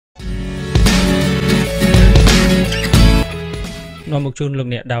នាំមកជូនលោក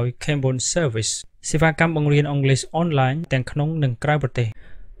អ្នកដោយ Cambodian Service សេវាកម្មបង្រៀនអង់គ្លេស online ទាំងក្នុងនិងក្រៅប្រទេស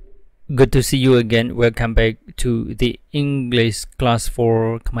Good to see you again. Welcome back to the English class for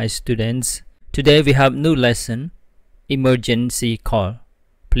my students. Today we have new lesson, emergency call.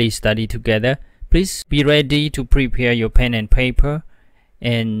 Please study together. Please be ready to prepare your pen and paper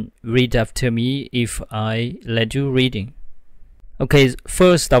and read after me if I let you reading. Okay,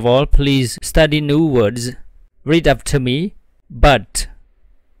 first of all, please study new words. Read after me. But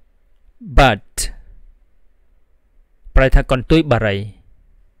ប្រែថាកន្ទុយបារី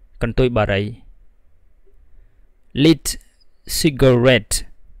lit cigarette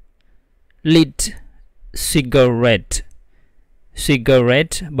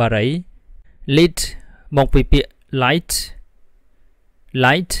បារី lit មកពីពាក្យ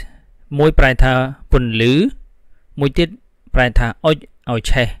light មួយប្រែថាពន្លឺមួយទៀតប្រែថាអុចឲ្យ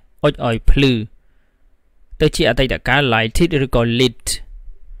ឆេះអុចឲ្យភ្លឺទៅជាអតីតកាល lighted ឬក៏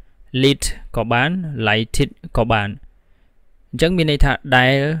lit ក៏បាន lighted ក៏បានអញ្ចឹងមានន័យថាដែ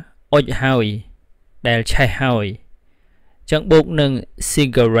លអុចហើយដែលឆេះហើយអញ្ចឹងបូកនឹង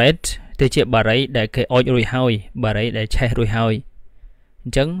cigarette ទៅជាបារីដែលគេអុចរួចហើយបារីដែលឆេះរួចហើយអ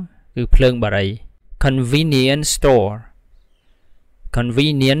ញ្ចឹងគឺភ្លើងបារី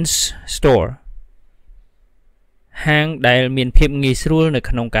convenience store ហាងដែលមានភាពងាយស្រួលនៅ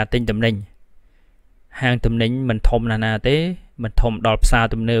ក្នុងការទិញទំនិញហាងទំនិញមិនធំណាស់ទេមិនធំដល់ផ្សារ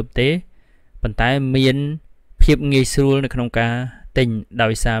ទំនើបទេប៉ុន្តែមានភាពងាយស្រួលនៅក្នុងការទិញដោ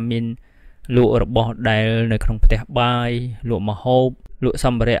យសារមានលក់របស់ដែលនៅក្នុងផ្ទះបាយលក់ម្ហូបលក់ស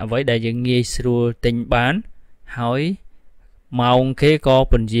ម្ភារៈអ្វីដែលយើងងាយស្រួលទិញបានហើយម៉ោងគេក៏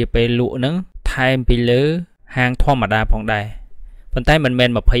ពន្យាពេលលក់ហ្នឹងថែមពីលើហាងធម្មតាផងដែរប៉ុន្តែមិនមែន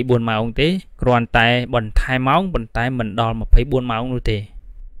24ម៉ោងទេគ្រាន់តែបន្ថែមម៉ោងប៉ុន្តែមិនដល់24ម៉ោងនោះទេ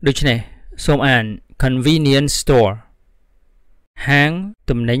ដូច្នេះសូមអាន convenience store ហាង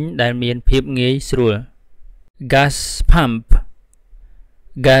ទំនិញដែលមានភាពងាយស្រួល gas pump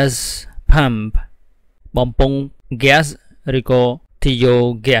បំពង់ gas ឬក៏ TO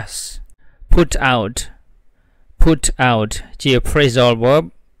gas put out ជា phrasal verb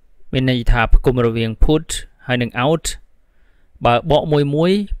មានន័យថាផ្គុំរវាង put ហើយនិង out បើបកមួ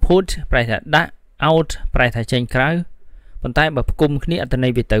យ put ប្រែថាដាក់ out ប្រែថាចេញក្រៅប៉ុន្តែបើផ្គុំគ្នាអត្ថន័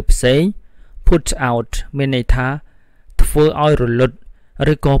យវាទៅផ្សេង put out មានន័យថាធ្វើឲ្យរលត់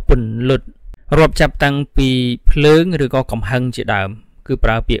ឬក៏ពន្លត់រាប់ចាប់តាំងពីភ្លើងឬក៏កំហឹងជាដើមគឺប្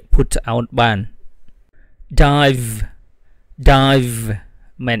រើពាក្យ put out បាន dive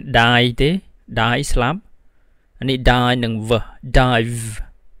មិន die ទេ die ស្លាប់នេះ die នឹង dive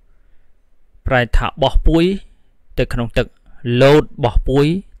ប្រែថាបោះពួយទៅក្នុងទឹក load បោះពួយ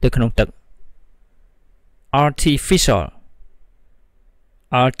ទៅក្នុងទឹក artificial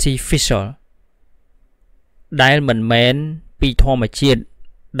ដែលមិនមែនពីធម្មជាតិ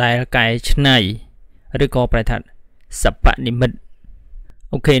ដែលកែច្នៃឬក៏ប្រែថាសព្វនិមិត្ត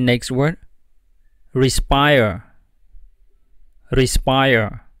Okay, next word respire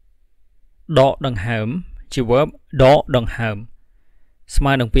ដកដង្ហើមជា verb ដកដង្ហើមស្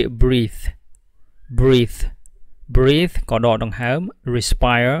មើនឹងពាក្យ breathe ក៏ដកដង្ហើម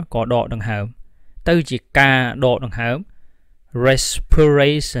respire ក៏ដកដង្ហើមទៅជាការដកដង្ហើម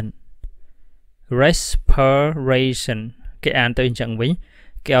respiration គេអានទៅអញ្ចឹងវិញ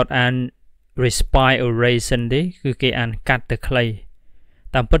គេអត់អាន respiration ទេគឺគេអានកាត់ទៅខ្លី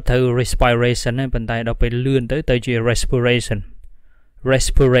តាមពិតត្រូវ respiration ហ្នឹងប៉ុន្តែដល់ពេលលឿនទៅជា respiration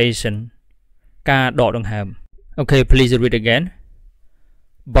ការដកដង្ហើម Okay, please read again.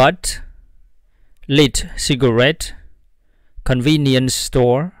 But lit cigarette, convenience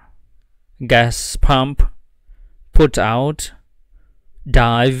store, gas pump, put out,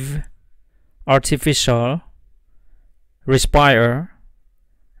 dive, artificial, respire,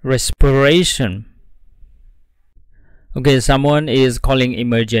 respiration. Okay, someone is calling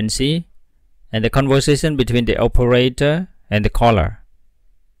emergency and the conversation between the operator and the caller.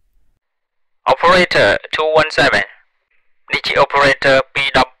 Operator 217 នេះជា operator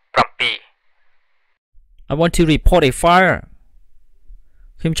 217 I want to report a fire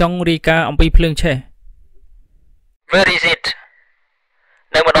ខ្ញុំចង់រាយការណ៍អំពីភ្លើងឆេះ Where is it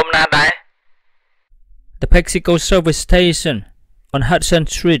នៅម្ដុំណាដែរ The PICH service station on Hudson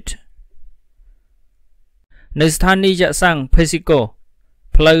Street នៅស្ថានីយ៍យ៉ាក់សាំង PICH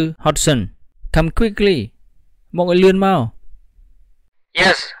ផ្លូវ Hudson Come quickly មកឲ្យលឿនមក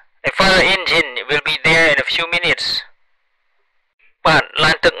Yes, a fire engine will be there in a few minutes បាទ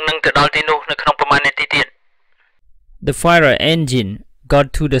ឡានទឹកនឹងទៅដល់ទីនោះនៅក្នុងប្រមាណនាទីទៀត The fire engine got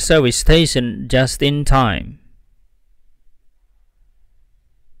to the service station just in time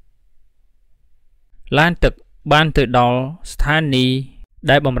ឡានទឹក បានទៅដល់ស្ថានីយ៍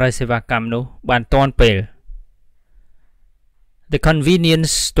ដែលបម្រើសេវាកម្មនោះបានទាន់ពេល The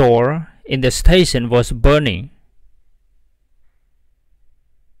convenience store in the station was burning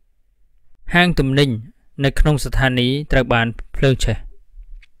ហាងទំនិញនៅក្នុងស្ថានីយ៍ត្រូវបានភ្លើងឆេះ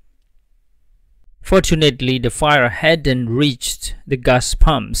Fortunately the fire hadn't reached the gas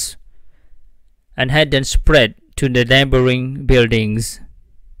pumps and hadn't spread to the neighboring buildings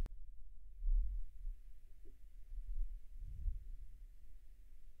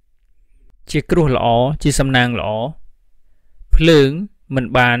ជាគ្រោះល្អជាសំណាងល្អភ្លើងមិន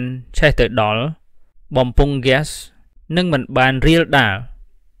បានឆេះទៅដល់បំពង់ហ្គាសនិងមិនបានរាលដាល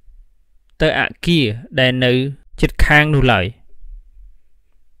ទៅអគារដែលនៅជិតខាងនោះឡើយ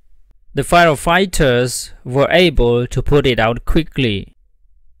The firefighters were able to put it out quickly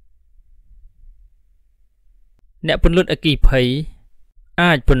អ្នកពន្លត់អគ្គិភ័យ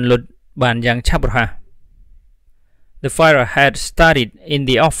អាចពន្លត់បានយ៉ាងឆាប់រហ័ស The fire had started in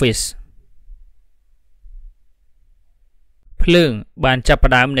the office ភ្លើងបានចាប់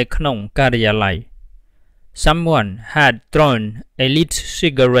ផ្ដើមនៅក្នុងការិយាល័យ Someone had thrown a lit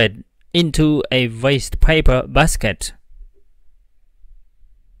cigarette into a waste paper basket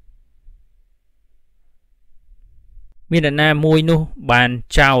មានអ្នកណាមួយនោះបាន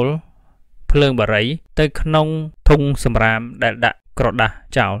ចោលភ្លើងបារីទៅក្នុងធុងសម្រាមដែលដាក់ក្រដាស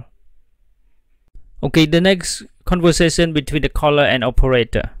ចោល Okay, the next conversation between the caller and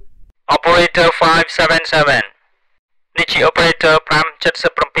operator. Operator 577 នេះជា operator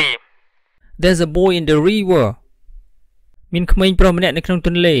 577 There's a boy in the river មានក្មេងប្រុសម្នាក់នៅក្នុងទ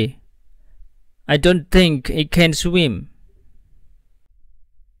ន្លេ I don't think he can swim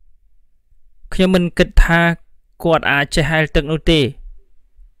ខ្ញុំមិនគិតថាគាត់អាចចេះហែលទឹកនោះទេ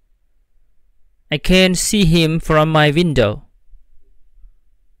I can see him from my window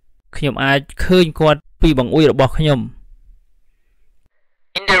ខ្ញុំអាចឃើញគាត់ពីបង្អួចរបស់ខ្ញុំ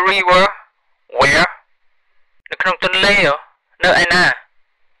In the river where នៅក្នុងទន្លេនៅឯណា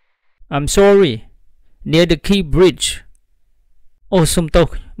I'm sorry near the key bridge អូសុំទោស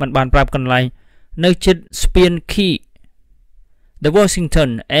មិនបានប្រាប់កន្លែងនៅជិតស្ពាន Key the Washington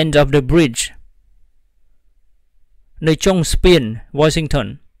end of the bridge នៅចុងស្ពាន Washington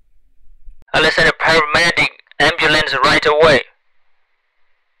I'll send a paramedic ambulance right away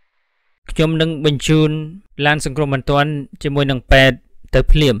ខ្ញុំនឹងបញ្ជូនឡានសង្គ្រោះបន្ទាន់ជាមួយនឹងពេទ្យទៅ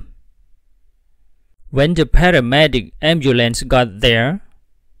ភ្លាម When the paramedic ambulance got there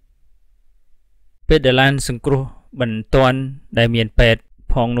ពេលដែលឡានសង្គ្រោះបន្ទាន់ដែលមានពេទ្យ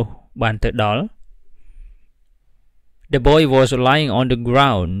ផងនោះបានទៅដល់ The boy was lying on the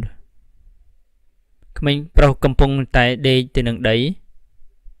ground ក្មេងប្រុសកំពុងតែដេកទៅនឹងដី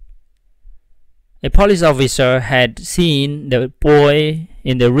A police officer had seen the boy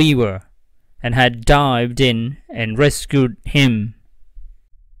in the river and had dived in and rescued him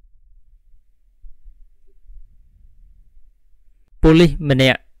ប៉ូលីសម្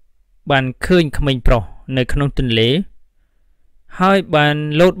នាក់បានឃើញក្មេងប្រុសនៅក្នុងទន្លេហើយបាន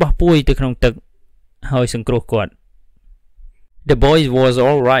លោតបោះពួយទៅក្នុងទឹកហើយសង្គ្រោះគាត់ The boy was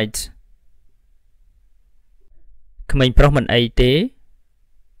all right ក្មេងប្រុសមិនអីទេ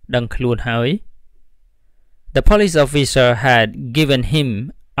ដឹងខ្លួនហើយ The police officer had given him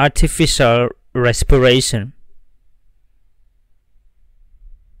artificial respiration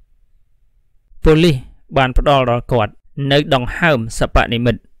ប៉ូលីសបានផ្ដល់ដល់គាត់នៅដង្ហើមសប្បនិ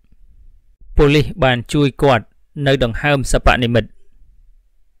មិត្តប៉ូលីសបានជួយគាត់នៅដង្ហើមសប្បនិមិត្ត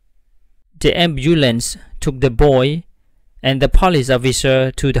The ambulance took the boy and the police officer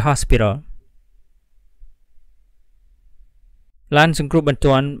to the hospital ឡានសង្គ្រោះបន្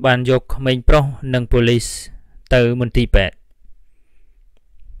ទាន់បានយកក្មេងប្រុសនិងប៉ូលីសទៅមន្ទីរពេទ្យ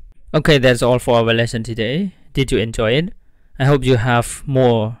Okay, that's all for our lesson today. Did you enjoy it? I hope you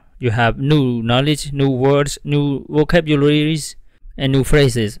have new knowledge, new words, new vocabularies, and new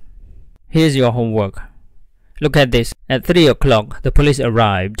phrases. Here's your homework. Look at this. At 3 o'clock, the police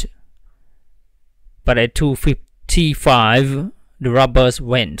arrived. But at 2:55, the robbers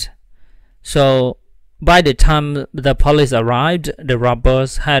went. So, by the time the police arrived, the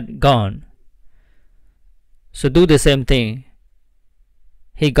robbers had gone. So do the same thing.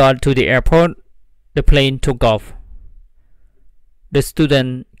 He got to the airport. The plane took off. The student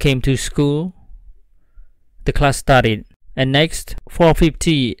came to school. The class started. And next,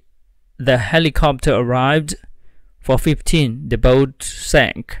 4:50, the helicopter arrived. 4:15, the boat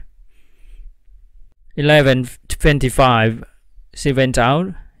sank. 11:25, she went out.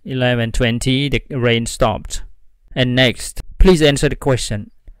 11:20, the rain stopped. And next, please answer the question.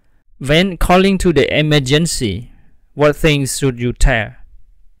 When calling to the emergency, what things should you tell?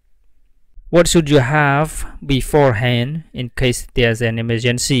 What should you have beforehand in case there's an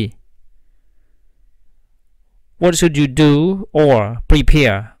emergency? What should you do or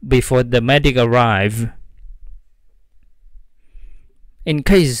prepare before the medic arrive? In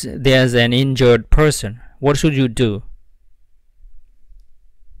case there's an injured person, what should you do?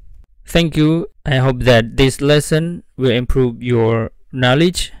 Thank you. I hope that this lesson will improve your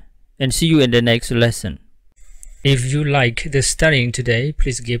knowledge, and see you in the next lesson. If you like the studying today,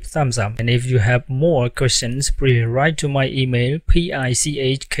 please give thumbs up. And if you have more questions, please write to my email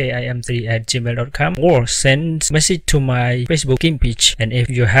pichkim3@gmail.com or send message to my Facebook PICH. And if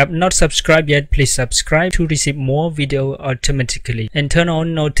you have not subscribed yet, please subscribe to receive more video automatically and turn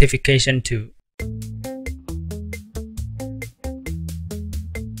on notification too.